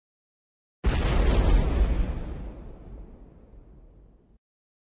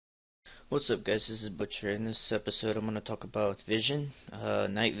What's up, guys? This is Butcher. In this episode I'm going to talk about vision,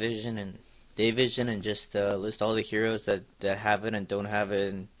 night vision and day vision, and just list all the heroes that have it and don't have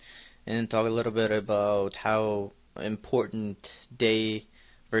it, and then talk a little bit about how important day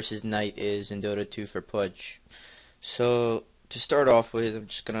versus night is in Dota 2 for Pudge. So to start off with,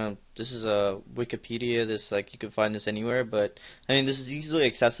 this is a Wikipedia. This, like, you can find this anywhere, but I mean, this is easily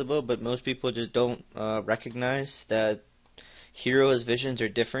accessible, but most people just don't recognize that heroes' visions are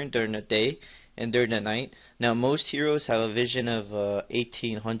different during the day and during the night. Now, most heroes have a vision of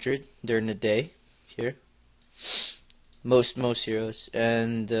 1800 during the day. Here, most heroes,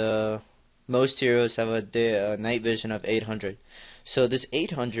 and most heroes have a night vision of 800. So this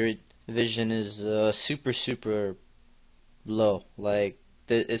 800 vision is super low. Like,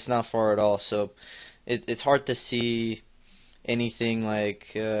 it's not far at all. So it's hard to see anything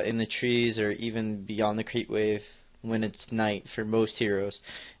like in the trees or even beyond the creep wave when it's night for most heroes,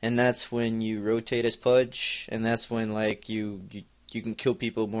 and that's when you rotate as Pudge, and that's when, like, you can kill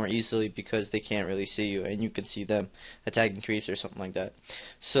people more easily because they can't really see you, and you can see them attacking creeps or something like that.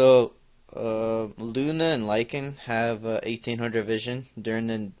 So Luna and Lycan have 1800 vision during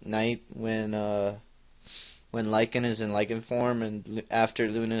the night when Lycan is in Lycan form, and after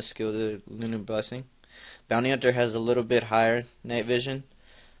Luna's skill, the Luna Blessing. Bounty Hunter has a little bit higher night vision.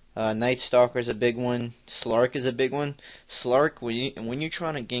 Night Stalker is a big one. Slark is a big one. Slark, when you're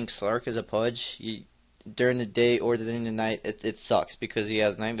trying to gank Slark as a Pudge, during the day or during the night, it sucks because he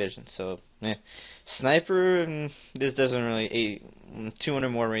has night vision. So, Sniper, this doesn't really 200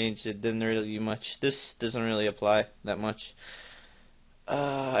 more range. It doesn't really do much. This doesn't really apply that much.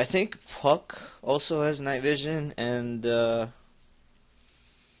 I think Puck also has night vision, and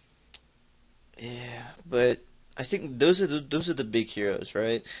yeah, but I think those are the big heroes,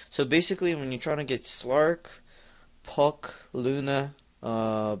 right? So basically, when you're trying to get Slark, Puck, Luna,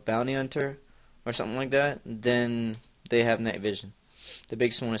 Bounty Hunter, or something like that, then they have night vision. The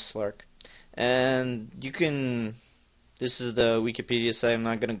biggest one is Slark, and you can. This is the Wikipedia site. I'm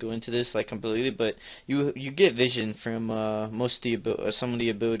not gonna go into this like completely, but you get vision from some of the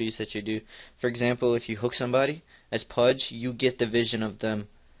abilities that you do. For example, if you hook somebody as Pudge, you get the vision of them.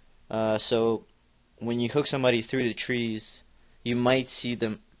 So when you hook somebody through the trees, you might see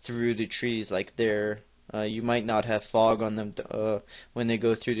them through the trees, like you might not have fog on them when they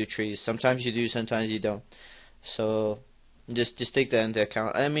go through the trees. Sometimes you do, sometimes you don't. So just take that into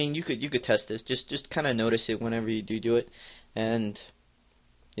account. I mean, you could test this. Just kind of notice it whenever you do it, and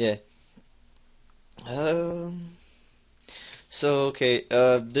yeah. So okay,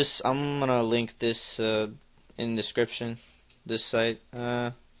 this I'm gonna link this in the description. This site.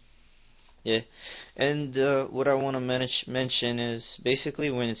 Yeah, and what I want to mention is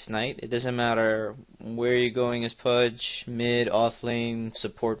basically when it's night, it doesn't matter where you're going as Pudge, mid, off lane,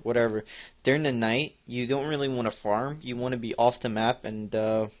 support, whatever. During the night, you don't really want to farm. You want to be off the map and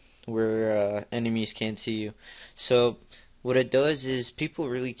where enemies can't see you. So what it does is people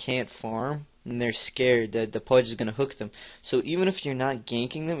really can't farm, and they're scared that the Pudge is going to hook them. So even if you're not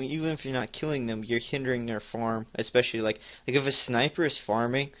ganking them, even if you're not killing them, you're hindering their farm. Especially like if a sniper is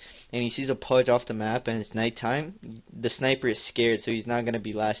farming and he sees a Pudge off the map and it's nighttime, the sniper is scared, so he's not going to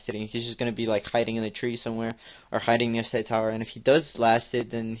be last hitting. He's just going to be like hiding in a tree somewhere or hiding near that tower. And if he does last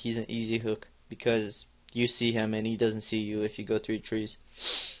hit, then he's an easy hook because you see him and he doesn't see you if you go through trees.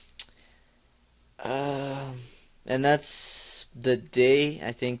 And that's the day.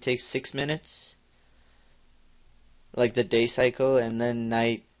 I think takes 6 minutes, like the day cycle, and then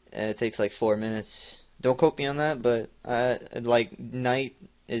night takes like 4 minutes. Don't quote me on that, but like night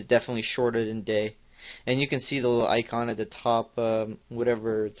is definitely shorter than day. And you can see the little icon at the top,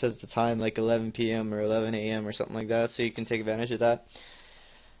 whatever it says the time, like 11 p.m. or 11 a.m. or something like that, so you can take advantage of that.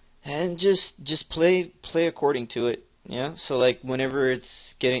 And just play according to it. Yeah. So like whenever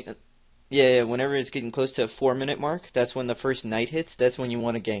it's getting whenever it's getting close to a 4 minute mark, that's when the first night hits. That's when you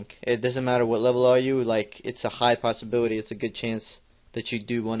want to gank. It doesn't matter what level are you. Like, it's a high possibility. It's a good chance that you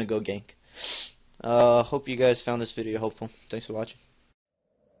do want to go gank. Hope you guys found this video helpful. Thanks for watching.